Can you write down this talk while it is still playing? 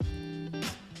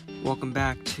Welcome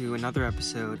back to another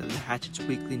episode of the Hatchet's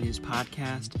Weekly News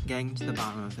Podcast, Getting to the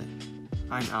Bottom of It.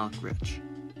 I'm Alec Rich.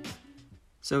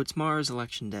 So tomorrow is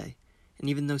Election Day, and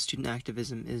even though student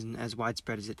activism isn't as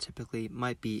widespread as it typically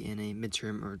might be in a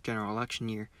midterm or general election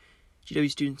year,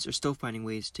 GW students are still finding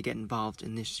ways to get involved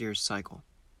in this year's cycle.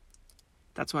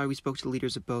 That's why we spoke to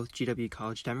leaders of both GW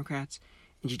College Democrats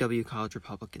and GW College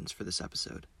Republicans for this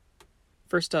episode.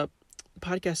 First up, the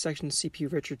podcast section's C.P.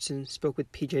 Richardson spoke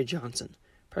with P.J. Johnson,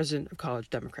 president of College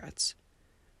Democrats.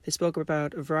 They spoke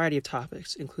about a variety of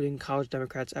topics, including College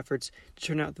Democrats' efforts to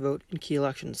turn out the vote in key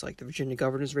elections like the Virginia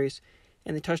governor's race,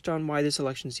 and they touched on why this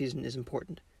election season is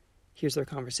important. Here's their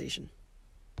conversation.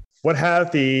 What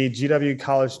have the GW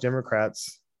College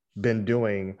Democrats been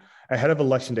doing ahead of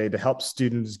Election Day to help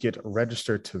students get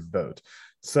registered to vote?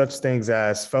 Such things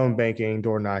as phone banking,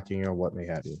 door knocking, or what may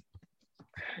have you.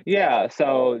 Yeah,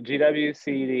 so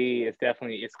GWCD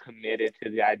is committed to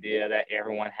the idea that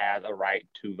everyone has a right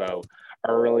to vote.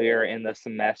 Earlier in the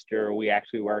semester, we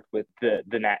actually worked with the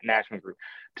national group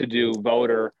to do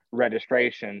voter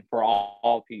registration for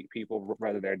all people,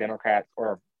 whether they're Democrats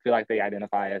or feel like they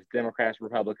identify as Democrats,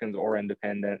 Republicans, or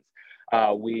independents.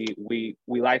 We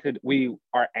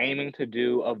are aiming to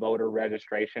do a voter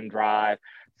registration drive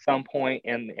some point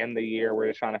in the year. We're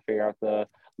just trying to figure out the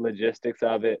logistics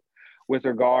of it. With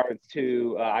regards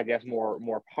to,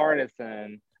 more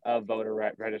partisan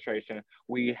voter registration,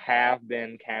 we have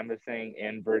been canvassing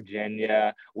in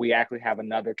Virginia. We actually have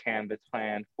another canvass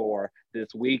planned for this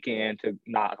weekend to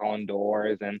knock on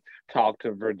doors and talk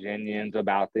to Virginians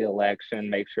about the election,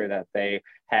 make sure that they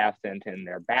have sent in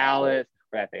their ballots,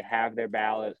 or that they have their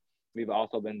ballots. We've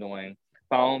also been doing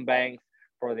phone banks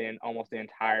for almost the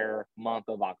entire month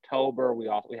of October. We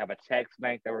have a text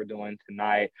bank that we're doing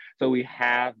tonight. So we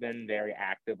have been very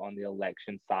active on the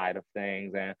election side of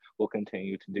things, and we'll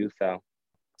continue to do so.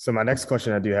 So my next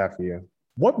question I do have for you,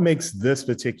 what makes this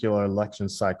particular election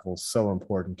cycle so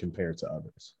important compared to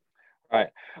others? Right.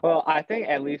 Well, I think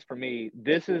at least for me,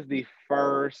 this is the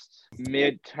first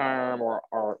midterm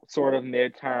or sort of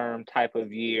midterm type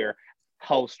of year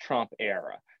post-Trump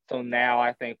era. So now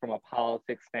I think from a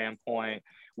politics standpoint,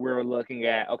 we're looking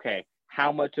at, okay, how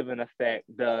much of an effect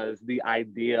does the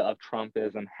idea of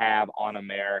Trumpism have on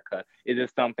America? Is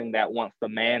it something that once the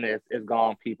man is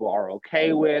gone, people are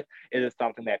okay with? Is it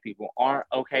something that people aren't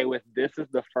okay with? This is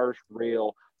the first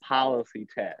real policy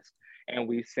test. And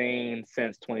we've seen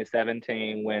since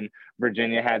 2017, when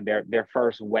Virginia had their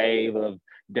first wave of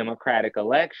Democratic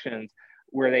elections,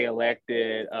 where they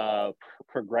elected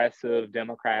progressive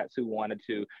Democrats who wanted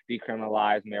to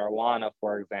decriminalize marijuana,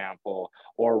 for example,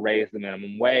 or raise the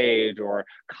minimum wage or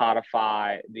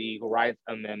codify the Equal Rights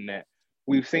Amendment.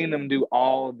 We've seen them do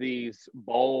all of these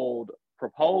bold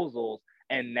proposals,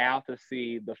 and now to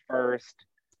see the first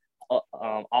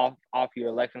off-year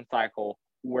election cycle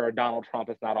where Donald Trump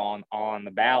is not on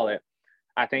the ballot,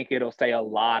 I think it'll say a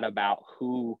lot about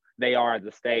who they are as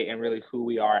a state and really who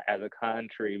we are as a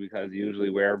country, because usually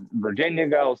where Virginia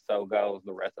goes, so goes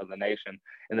the rest of the nation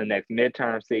in the next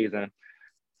midterm season.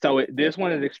 So this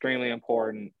one is extremely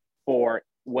important for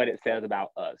what it says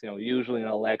about us. You know, usually an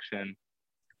election,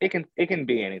 it can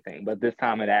be anything, but this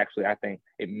time I think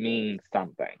it means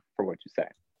something for what you say.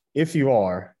 If you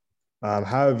are, how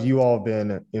have you all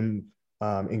been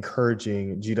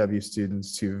encouraging GW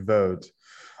students to vote,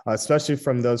 especially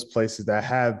from those places that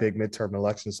have big midterm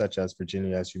elections, such as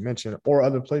Virginia, as you mentioned, or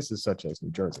other places such as New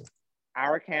Jersey?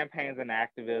 Our campaigns and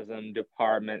activism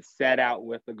department set out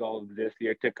with the goal of this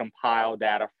year to compile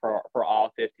data for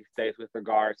all 50 states with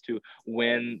regards to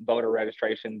when voter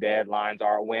registration deadlines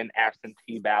are, when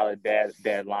absentee ballot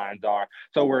deadlines are.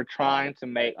 So we're trying to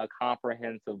make a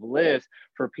comprehensive list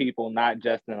for people, not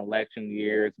just in election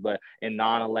years, but in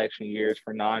non-election years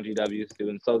for non-GW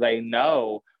students, so they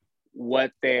know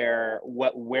where their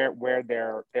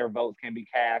votes can be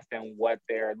cast and what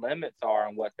their limits are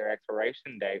and what their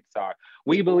expiration dates are.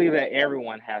 We believe that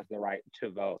everyone has the right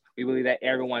to vote. We believe that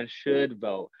everyone should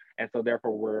vote. And so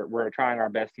therefore we're trying our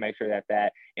best to make sure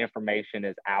that information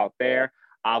is out there.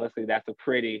 Obviously that's a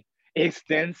pretty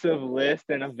extensive list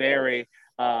and a very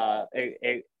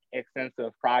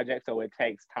extensive project, so it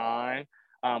takes time.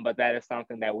 But that is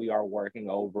something that we are working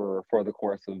over for the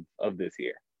course of this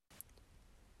year.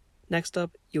 Next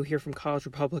up, you'll hear from College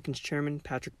Republicans Chairman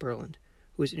Patrick Berland,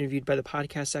 who was interviewed by the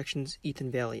podcast section's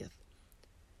Ethan Valiath.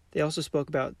 They also spoke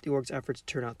about the org's efforts to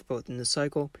turn out the vote in this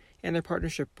cycle and their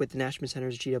partnership with the Nashman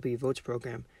Center's GW Votes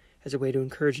program as a way to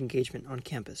encourage engagement on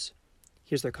campus.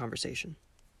 Here's their conversation.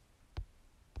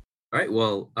 All right.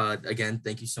 Well, again,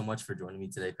 thank you so much for joining me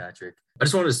today, Patrick. I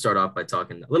just wanted to start off by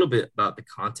talking a little bit about the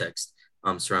context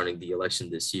surrounding the election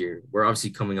this year. We're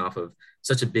obviously coming off of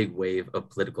such a big wave of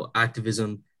political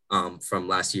activism from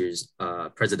last year's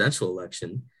presidential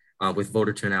election, with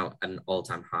voter turnout at an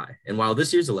all-time high. And while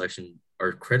this year's election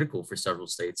are critical for several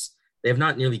states, they have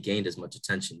not nearly gained as much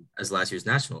attention as last year's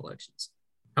national elections.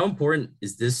 How important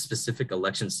is this specific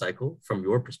election cycle from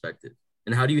your perspective?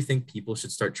 And how do you think people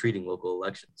should start treating local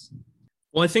elections?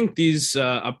 Well, I think these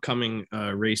upcoming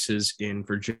races in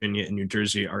Virginia and New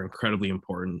Jersey are incredibly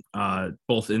important,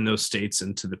 both in those states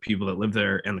and to the people that live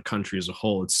there and the country as a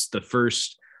whole. It's the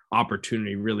first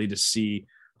opportunity really to see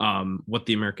what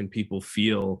the American people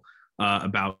feel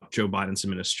about Joe Biden's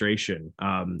administration.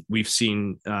 We've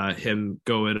seen him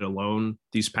go it alone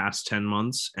these past 10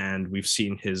 months, and we've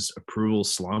seen his approval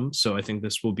slump. So I think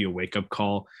this will be a wake-up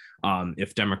call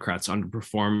if Democrats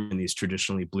underperform in these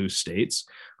traditionally blue states.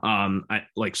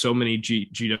 Like so many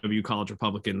GW college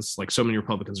Republicans, like so many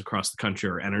Republicans across the country,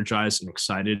 are energized and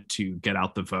excited to get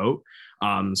out the vote.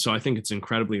 So I think it's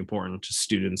incredibly important to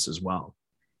students as well.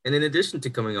 And in addition to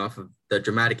coming off of the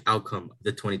dramatic outcome of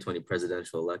the 2020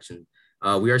 presidential election,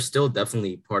 we are still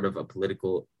definitely part of a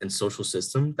political and social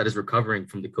system that is recovering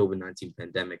from the COVID-19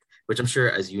 pandemic, which I'm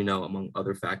sure, as you know, among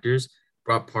other factors,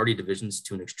 brought party divisions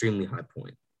to an extremely high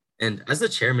point. And as the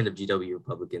chairman of GW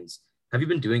Republicans, have you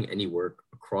been doing any work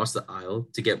across the aisle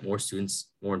to get more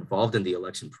students more involved in the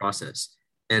election process?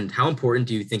 And how important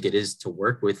do you think it is to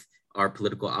work with our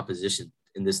political opposition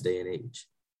in this day and age?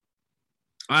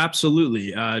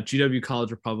 Absolutely. GW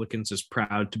College Republicans is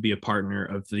proud to be a partner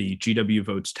of the GW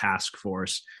Votes Task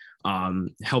Force,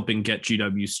 helping get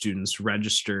GW students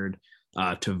registered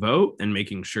to vote and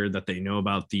making sure that they know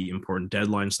about the important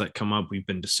deadlines that come up. We've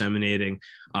been disseminating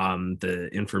the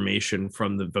information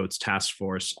from the Votes Task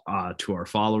Force to our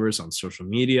followers on social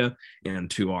media and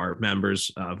to our members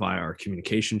via our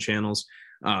communication channels.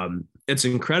 It's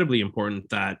incredibly important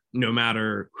that no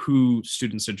matter who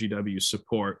students at GW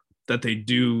support, that they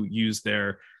do use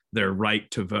their right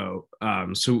to vote.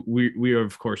 So we are,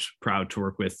 of course, proud to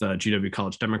work with GW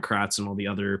College Democrats and all the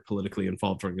other politically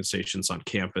involved organizations on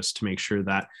campus to make sure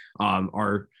that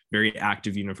our very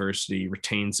active university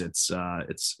retains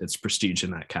its prestige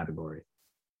in that category.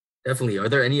 Definitely. Are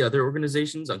there any other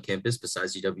organizations on campus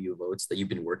besides GW Votes that you've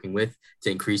been working with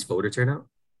to increase voter turnout?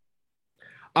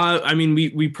 I mean,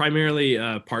 we primarily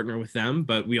partner with them,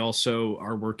 but we also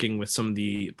are working with some of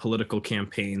the political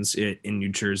campaigns in New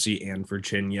Jersey and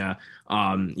Virginia,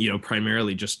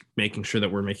 primarily just making sure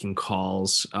that we're making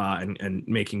calls and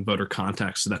making voter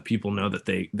contacts so that people know that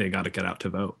they got to get out to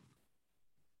vote.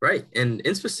 Right. And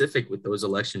in specific with those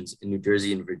elections in New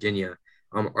Jersey and Virginia,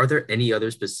 are there any other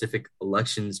specific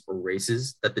elections or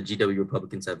races that the GW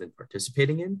Republicans have been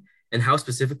participating in? And how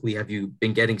specifically have you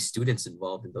been getting students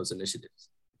involved in those initiatives?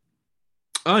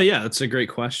 Oh, yeah, that's a great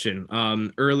question.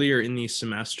 Earlier in the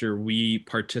semester, we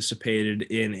participated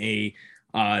in a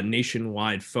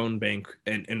nationwide phone bank,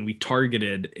 and we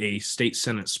targeted a state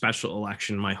Senate special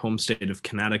election, my home state of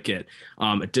Connecticut,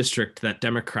 a district that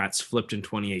Democrats flipped in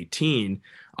 2018.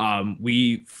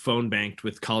 We phone banked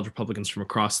with college Republicans from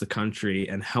across the country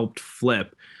and helped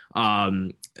flip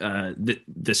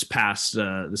this past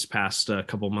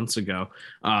couple months ago,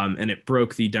 and it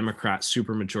broke the Democrat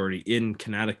supermajority in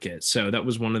Connecticut. So that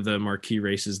was one of the marquee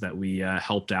races that we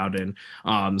helped out in.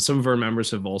 Some of our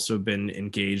members have also been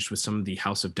engaged with some of the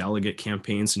House of Delegate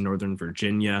campaigns in Northern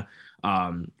Virginia.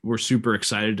 We're super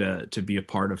excited to be a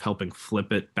part of helping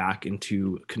flip it back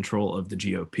into control of the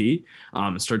GOP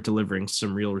and start delivering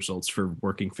some real results for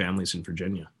working families in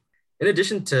Virginia. In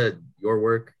addition to your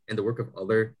work and the work of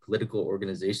other political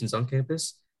organizations on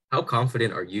campus, how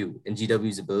confident are you in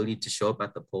GW's ability to show up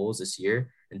at the polls this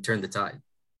year and turn the tide?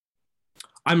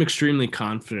 I'm extremely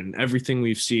confident. Everything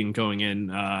we've seen going in,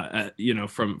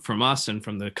 from us and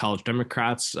from the college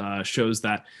Democrats shows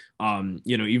that,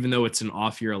 even though it's an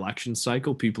off-year election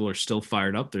cycle, people are still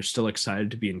fired up. They're still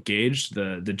excited to be engaged.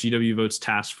 The GW Votes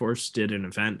Task Force did an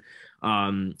event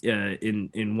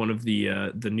in one of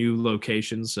the new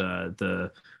locations,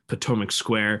 the Potomac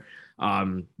Square,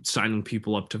 signing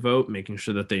people up to vote, making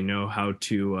sure that they know how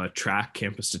to track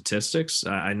campus statistics.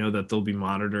 I know that they'll be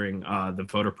monitoring the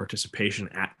voter participation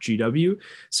at GW.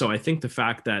 So I think the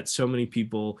fact that so many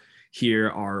people here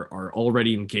are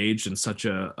already engaged in such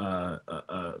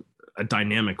a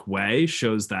dynamic way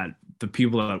shows that the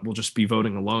people that will just be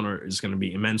voting alone is going to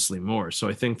be immensely more. So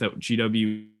I think that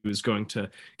GW is going to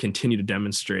continue to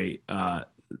demonstrate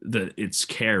its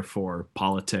care for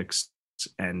politics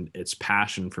and its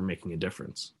passion for making a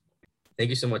difference. Thank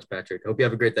you so much, Patrick. Hope you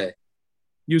have a great day.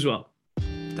 You as well.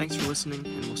 Thanks for listening,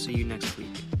 and we'll see you next week.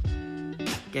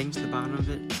 Getting to the Bottom of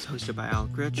It is hosted by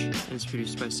Alec Rich and is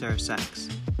produced by Sarah Sachs.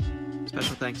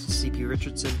 Special thanks to CP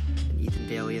Richardson and Ethan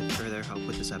Valieth for their help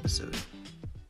with this episode.